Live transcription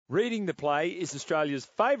Reading the Play is Australia's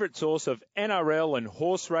favourite source of NRL and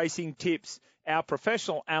horse racing tips. Our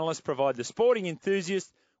professional analysts provide the sporting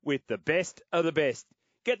enthusiast with the best of the best.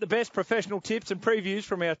 Get the best professional tips and previews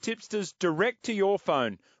from our tipsters direct to your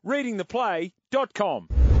phone. Readingtheplay.com.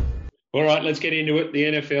 All right, let's get into it. The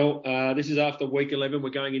NFL, this is after Week 11. We're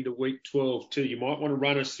going into Week 12 too. You might want to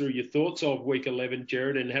run us through your thoughts of Week 11,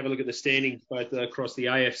 Jared, and have a look at the standings both across the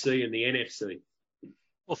AFC and the NFC.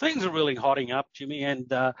 Well, things are really hotting up, Jimmy, and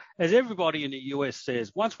as everybody in the US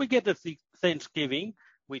says, once we get to Thanksgiving,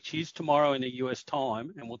 which is tomorrow in the US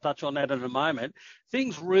time, and we'll touch on that in a moment,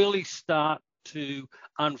 things really start to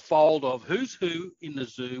unfold of who's who in the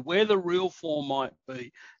zoo, where the real form might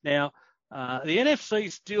be. Now, the NFC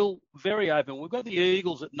is still very open. We've got the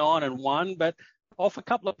Eagles at 9-1, but off a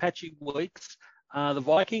couple of patchy weeks. The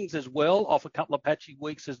Vikings as well, off a couple of patchy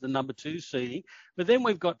weeks as the number 2 seeding. But then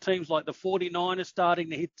we've got teams like the 49ers starting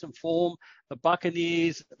to hit some form, the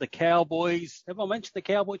Buccaneers, the Cowboys. Have I mentioned the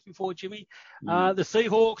Cowboys before, Jimmy? The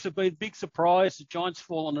Seahawks have been a big surprise. The Giants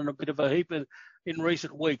fallen in a bit of a heap in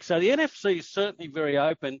recent weeks. So the NFC is certainly very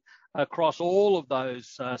open across all of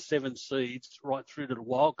those 7 seeds right through to the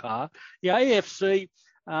wild card. The AFC,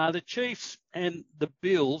 the Chiefs and the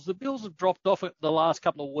Bills. The Bills have dropped off at the last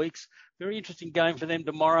couple of weeks. Very interesting game for them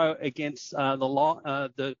tomorrow against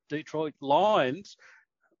the Detroit Lions.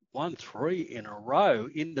 1-3 in a row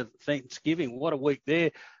into Thanksgiving. What a week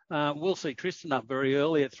there. We'll see Tristan up very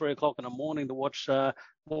early at 3 o'clock in the morning to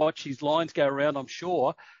watch his Lions go around, I'm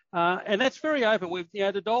sure. And that's very open.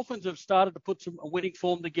 The Dolphins have started to put some winning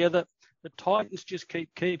form together. The Titans just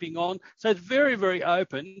keeping on. So it's very, very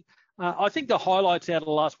open. I think the highlights out of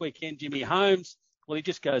the last weekend, Jimmy Holmes, well, he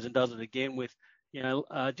just goes and does it again with,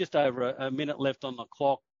 just over a minute left on the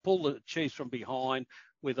clock, pull the Chiefs from behind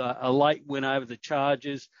with a late win over the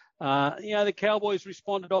Chargers. The Cowboys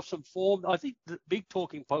responded off some form. I think the big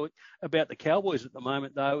talking point about the Cowboys at the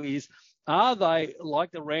moment, though, is are they,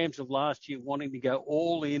 like the Rams of last year, wanting to go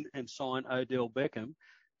all in and sign Odell Beckham?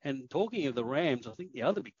 And talking of the Rams, I think the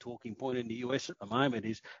other big talking point in the US at the moment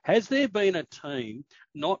is, has there been a team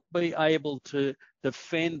not be able to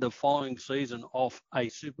defend the following season off a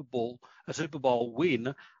Super Bowl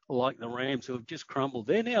win like the Rams, who have just crumbled?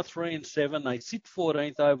 They're now 3-7. They sit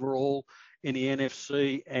 14th overall in the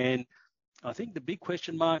NFC. And I think the big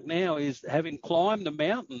question mark now is, having climbed the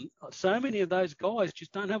mountain, so many of those guys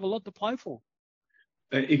just don't have a lot to play for.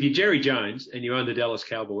 If you're Jerry Jones and you own the Dallas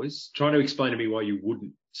Cowboys, try to explain to me why you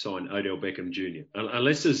wouldn't sign Odell Beckham Jr.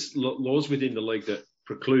 Unless there's laws within the league that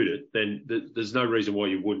preclude it, then there's no reason why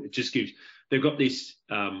you wouldn't. It just gives – they've got this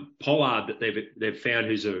Pollard that they've found,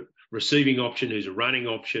 who's a receiving option, who's a running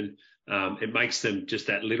option. It makes them just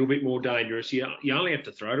that little bit more dangerous. You only have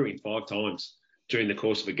to throw to him 5 times during the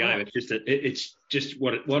course of a game. It's just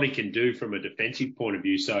what he can do from a defensive point of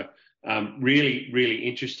view. So really, really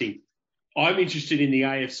interesting. I'm interested in the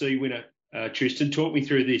AFC winner, Tristan. Talk me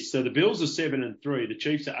through this. So the Bills are 7-3. The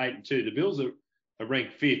Chiefs are 8-2. The Bills are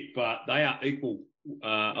ranked 5th, but they are equal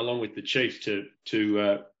along with the Chiefs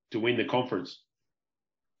to win the conference.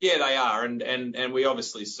 Yeah, they are, and we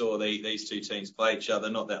obviously saw these two teams play each other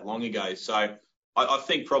not that long ago. So I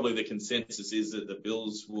think probably the consensus is that the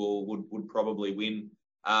Bills would probably win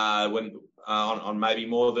on maybe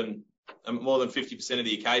more than 50% of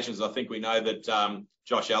the occasions. I think we know that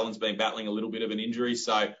Josh Allen's been battling a little bit of an injury,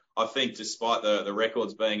 so I think despite the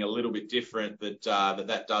records being a little bit different,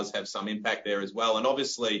 that does have some impact there as well. And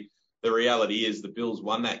obviously, the reality is the Bills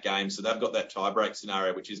won that game, so they've got that tie-break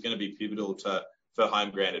scenario, which is going to be pivotal for home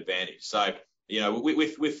ground advantage. So,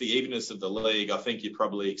 with the evenness of the league, I think you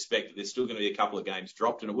probably expect that there's still going to be a couple of games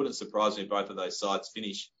dropped, and it wouldn't surprise me if both of those sides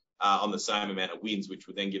finish on the same amount of wins, which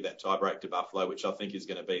would then give that tie-break to Buffalo, which I think is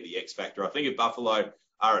going to be the X factor. I think if Buffalo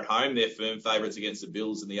are at home, they're firm favourites against the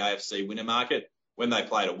Bills in the AFC winner market. When they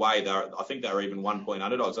played away, I think they were even 1-point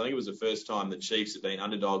underdogs. I think it was the first time the Chiefs have been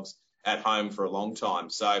underdogs at home for a long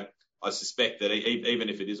time. So I suspect that even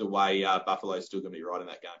if it is away, Buffalo's still going to be right in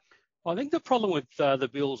that game. I think the problem with the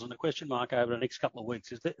Bills and the question mark over the next couple of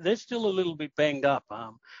weeks is that they're still a little bit banged up.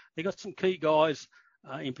 They've got some key guys,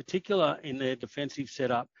 in particular in their defensive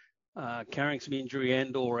setup, carrying some injury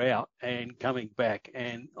and or out and coming back.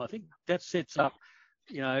 And I think that sets up,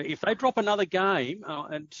 if they drop another game,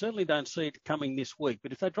 and certainly don't see it coming this week,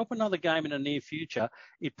 but if they drop another game in the near future,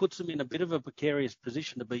 it puts them in a bit of a precarious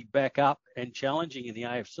position to be back up and challenging in the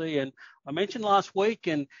AFC. And I mentioned last week,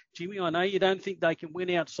 and Jimmy, I know you don't think they can win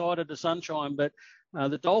outside of the sunshine, but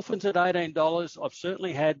the Dolphins at $18, I've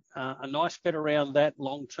certainly had a nice bet around that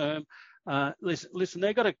long term. Listen,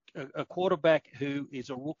 they've got a quarterback who is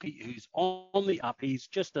a rookie who's on the up. He's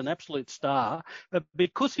just an absolute star. But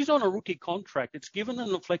because he's on a rookie contract, it's given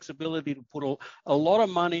them the flexibility to put a lot of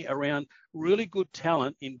money around really good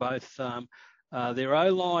talent in both their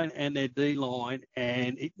O-line and their D-line.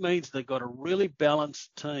 And it means they've got a really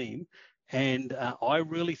balanced team. And I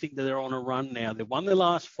really think that they're on a run now. They've won their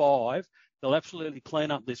last 5. They'll absolutely clean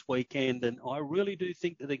up this weekend, and I really do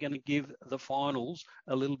think that they're going to give the finals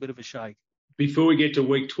a little bit of a shake. Before we get to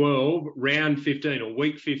week 12, round 15 or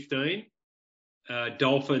week 15,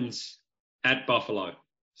 Dolphins at Buffalo.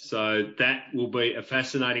 So that will be a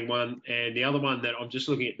fascinating one. And the other one that I'm just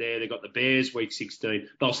looking at there, they've got the Bears week 16.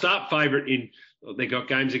 They'll start favourite they've got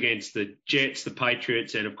games against the Jets, the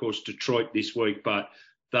Patriots, and of course Detroit this week. But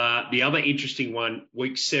the other interesting one,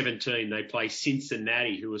 week 17, they play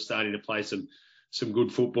Cincinnati, who are starting to play some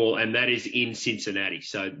good football, and that is in Cincinnati.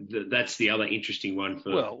 So that's the other interesting one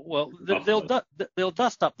for. Well, they'll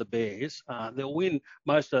dust up the Bears. They'll win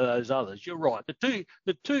most of those others. You're right. The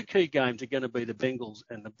two key games are going to be the Bengals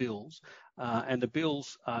and the Bills, and the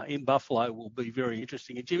Bills in Buffalo will be very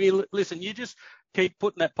interesting. And Jimmy, listen, you just keep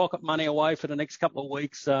putting that pocket money away for the next couple of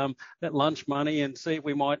weeks, that lunch money, and see if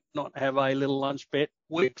we might not have a little lunch bet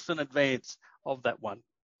weeks in advance of that one.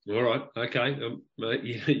 All right. Okay.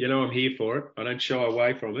 You know I'm here for it. I don't shy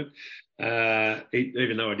away from it,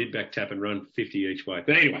 even though I did back tap and run 50 each way.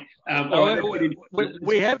 But anyway.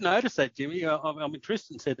 We have noticed that, Jimmy. I mean,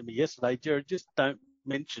 Tristan said to me yesterday, Jared, just don't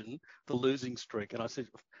mention the losing streak. And I said,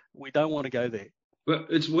 we don't want to go there. Well,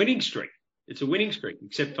 it's winning streak. It's a winning streak,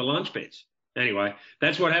 except for lunch bets. Anyway,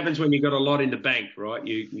 that's what happens when you've got a lot in the bank, right?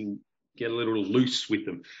 You get a little loose with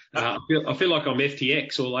them. I feel like I'm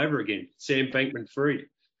FTX all over again. Sam Bankman-Fried.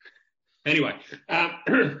 Anyway,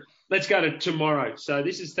 let's go to tomorrow. So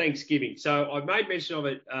this is Thanksgiving. So I made mention of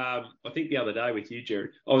it, I think the other day with you,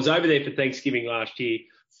 Jared. I was over there for Thanksgiving last year.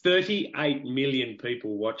 38 million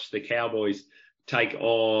people watched the Cowboys take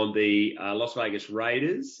on the Las Vegas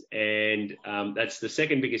Raiders, and that's the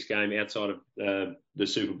second biggest game outside of the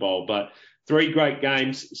Super Bowl. But 3 great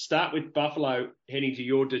games. Start with Buffalo heading to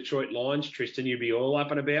your Detroit Lions. Tristan, you'd be all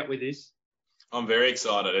up and about with this. I'm very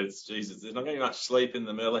excited. There's not going to be much sleep in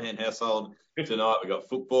the Merlihan household tonight. We've got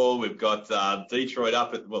football. We've got Detroit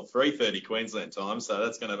up at 3:30 Queensland time, so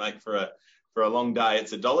that's going to make for a long day.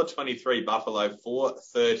 It's $1.23 Buffalo,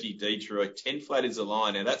 4.30 Detroit. 10 flat is the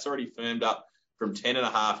line, and that's already firmed up from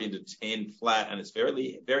 10.5 into 10 flat, and it's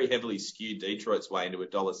very, very heavily skewed Detroit's way into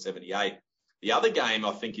 $1.78. The other game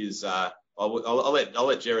I think is I'll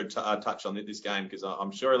let Jared touch on this game because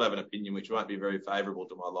I'm sure he'll have an opinion which won't be very favourable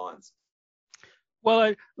to my Lions.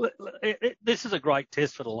 Well, this is a great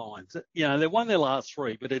test for the Lions. You know, they've won their last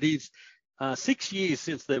 3, but it is 6 years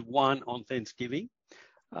since they've won on Thanksgiving.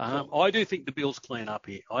 I do think the Bills clean up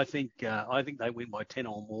here. I think they win by 10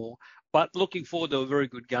 or more. But looking forward to a very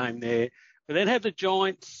good game there. We then have the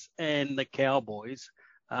Giants and the Cowboys.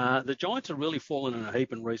 The Giants have really fallen in a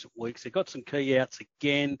heap in recent weeks. They've got some key outs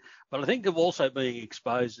again, but I think they've also been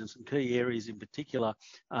exposed in some key areas, in particular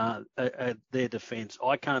their defence.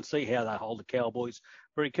 I can't see how they hold the Cowboys.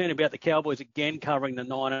 Very keen about the Cowboys again covering the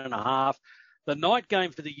 9.5. The night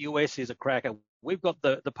game for the US is a cracker. We've got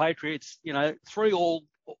the Patriots, 3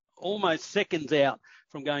 almost seconds out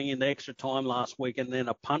from going into extra time last week, and then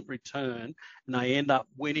a punt return, and they end up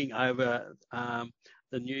winning over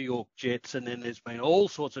the New York Jets. And then there's been all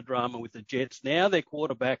sorts of drama with the Jets. Now their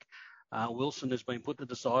quarterback, Wilson, has been put to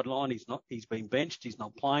the sideline. He's been benched. He's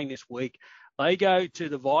not playing this week. They go to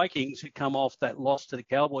the Vikings, who come off that loss to the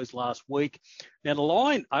Cowboys last week. Now the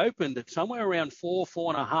line opened at somewhere around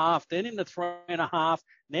 4.5, then into 3.5,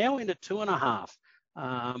 now into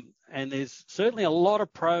 2.5. And there's certainly a lot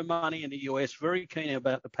of pro money in the US, very keen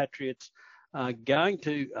about the Patriots going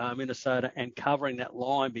to Minnesota and covering that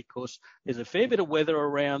line, because there's a fair bit of weather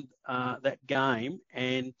around that game,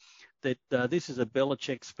 and that this is a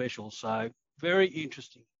Belichick special. So very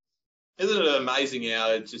interesting. Isn't it amazing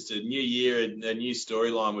how it's just a new year and a new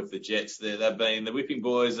storyline with the Jets? They've been the whipping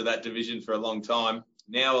boys of that division for a long time.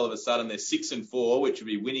 Now, all of a sudden, they're 6-4, which would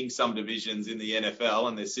be winning some divisions in the NFL,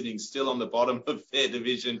 and they're sitting still on the bottom of their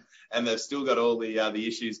division, and they've still got all the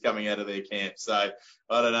issues coming out of their camp. So,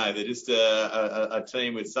 I don't know. They're just a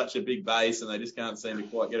team with such a big base, and they just can't seem to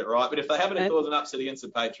quite get it right. But if they haven't caused an upset against the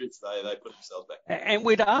Patriots, they put themselves back. And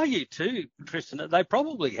we'd argue, too, Tristan, that they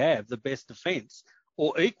probably have the best defence,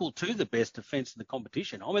 or equal to the best defence in the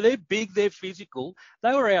competition. I mean, they're big, they're physical.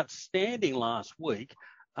 They were outstanding last week.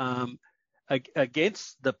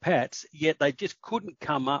 Against the Pats, yet they just couldn't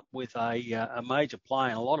come up with a major play,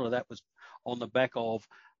 and a lot of that was on the back of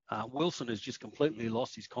Wilson has just completely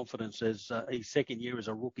lost his confidence as his second year as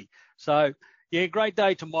a rookie. So, yeah, great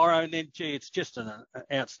day tomorrow. And then, it's just an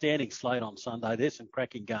outstanding slate on Sunday. There's some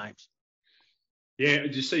cracking games. Yeah,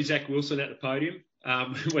 did you see Zach Wilson at the podium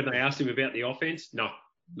when they asked him about the offense? No,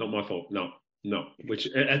 not my fault. No. Which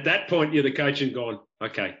at that point, you're the coach and gone,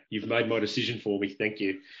 okay, you've made my decision for me. Thank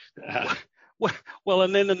you. Well,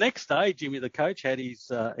 and then the next day, Jimmy, the coach had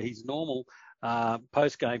his normal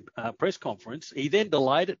post-game press conference. He then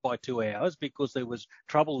delayed it by 2 hours because there was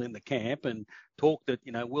trouble in the camp, and talked that,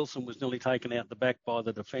 Wilson was nearly taken out the back by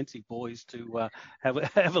the defensive boys to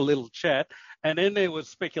have a little chat. And then there was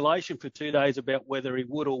speculation for 2 days about whether he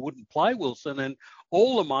would or wouldn't play Wilson, and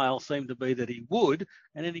all the mail seemed to be that he would.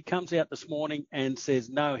 And then he comes out this morning and says,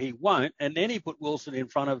 no, he won't. And then he put Wilson in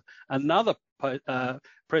front of another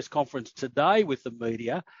press conference today with the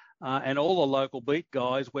media, and all the local beat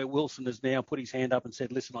guys, where Wilson has now put his hand up and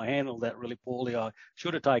said, listen, I handled that really poorly. I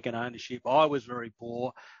should have taken ownership. I was very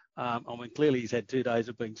poor. Clearly he's had 2 days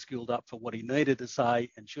of being skilled up for what he needed to say,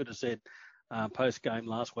 and should have said post-game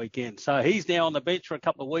last weekend. So he's now on the bench for a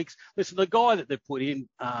couple of weeks. Listen, the guy that they've put in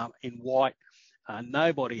White,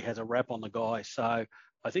 nobody has a rap on the guy. So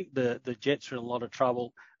I think the Jets are in a lot of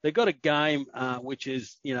trouble. They've got a game which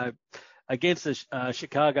is, against the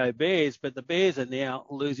Chicago Bears, but the Bears are now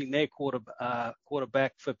losing their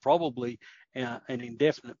quarterback for probably an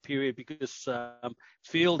indefinite period, because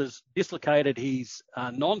Field has dislocated his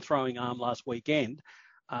non-throwing arm last weekend,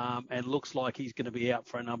 and looks like he's going to be out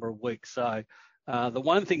for a number of weeks. So the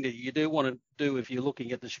one thing that you do want to do if you're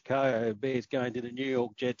looking at the Chicago Bears going to the New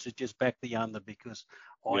York Jets is just back the under, because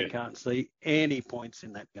I can't see any points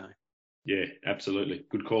in that game. Yeah, absolutely.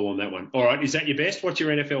 Good call on that one. All right, is that your best? What's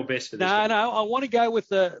your NFL best for this one? No, I want to go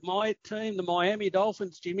with my team, the Miami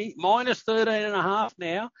Dolphins, Jimmy. Minus 13.5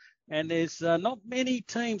 now, and there's not many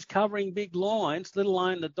teams covering big lines, let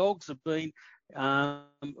alone the Dogs have been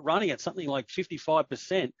running at something like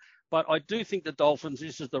 55%. But I do think the Dolphins,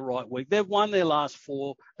 this is the right week. They've won their last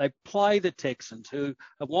 4. They play the Texans, who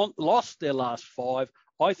have lost their last 5.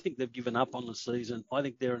 I think they've given up on the season. I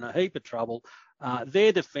think they're in a heap of trouble.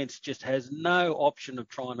 Their defence just has no option of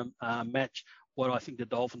trying to match what I think the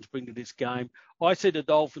Dolphins bring to this game. I see the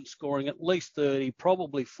Dolphins scoring at least 30,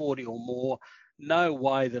 probably 40 or more. No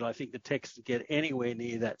way that I think the Texans get anywhere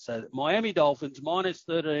near that. So Miami Dolphins minus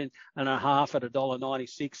 13.5 at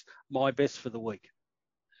 $1.96, my best for the week.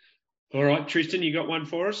 All right, Tristan, you got one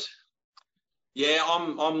for us? Yeah,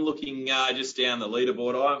 I'm looking just down the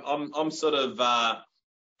leaderboard. I'm sort of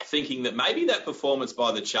thinking that maybe that performance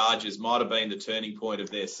by the Chargers might have been the turning point of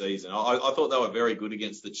their season. I thought they were very good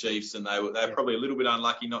against the Chiefs, and they were probably a little bit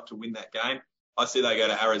unlucky not to win that game. I see they go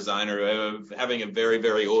to Arizona, who are having a very,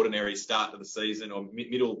 very ordinary start to the season, or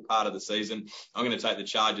middle part of the season. I'm going to take the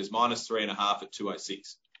Chargers minus 3.5 at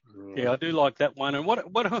 206. Yeah, I do like that one. And what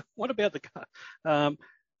about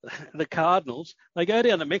the Cardinals? They go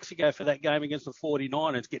down to Mexico for that game against the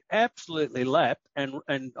 49ers, get absolutely lapped,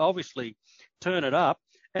 and obviously turn it up.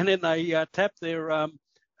 And then they tap their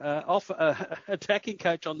attacking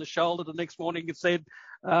coach on the shoulder the next morning and said,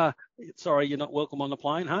 sorry, you're not welcome on the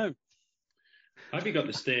plane home. I hope he got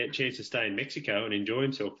the chance to stay in Mexico and enjoy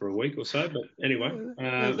himself for a week or so. But anyway,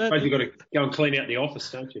 I suppose you've got to go and clean out the office,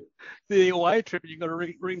 don't you? The away trip, you've got to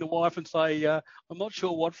ring the wife and say, I'm not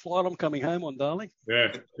sure what flight I'm coming home on, darling.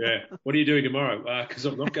 Yeah. What are you doing tomorrow? Because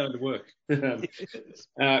I'm not going to work.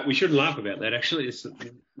 We shouldn't laugh about that, actually. It's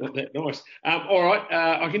not that nice. All right.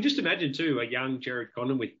 I can just imagine, too, a young Jared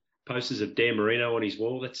Condon with posters of Dan Marino on his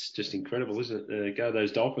wall. That's just incredible, isn't it? Go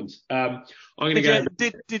those Dolphins. I'm going to go.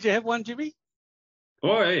 Did you have one, Jimmy?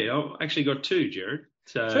 Oh, yeah, I've actually got 2, Jared.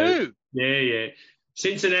 So, 2? Yeah.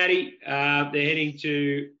 Cincinnati, they're heading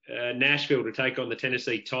to Nashville to take on the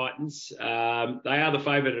Tennessee Titans. They are the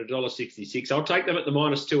favourite at $1.66. I'll take them at the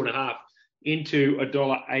minus 2.5 into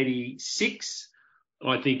 $1.86,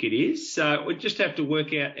 I think it is. So we just have to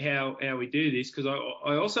work out how we do this, because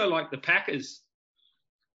I also like the Packers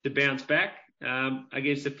to bounce back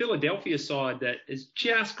against the Philadelphia side that has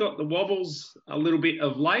just got the wobbles a little bit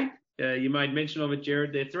of late. You made mention of it,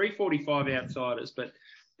 Jared. They're $3.45 outsiders, but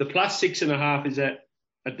the plus 6.5 is at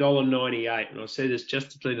 $1.98. And I see there's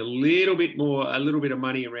just been a little bit of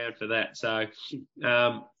money around for that. So,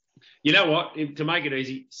 you know what? To make it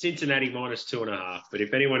easy, Cincinnati minus 2.5. But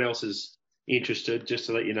if anyone else is interested, just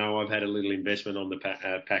to let you know, I've had a little investment on the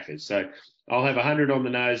Packers. So I'll have 100 on the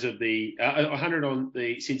nose of 100 on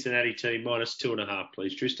the Cincinnati team minus 2.5,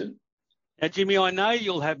 please, Tristan. Now, Jimmy, I know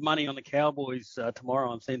you'll have money on the Cowboys tomorrow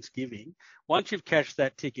on Thanksgiving. Once you've cashed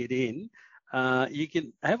that ticket in, you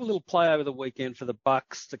can have a little play over the weekend for the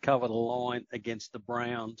Bucks to cover the line against the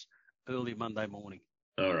Browns early Monday morning.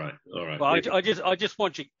 All right. Well, I just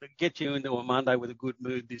want to get you into a Monday with a good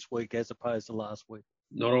mood this week as opposed to last week.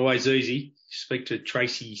 Not always easy. Speak to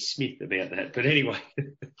Tracy Smith about that. But anyway,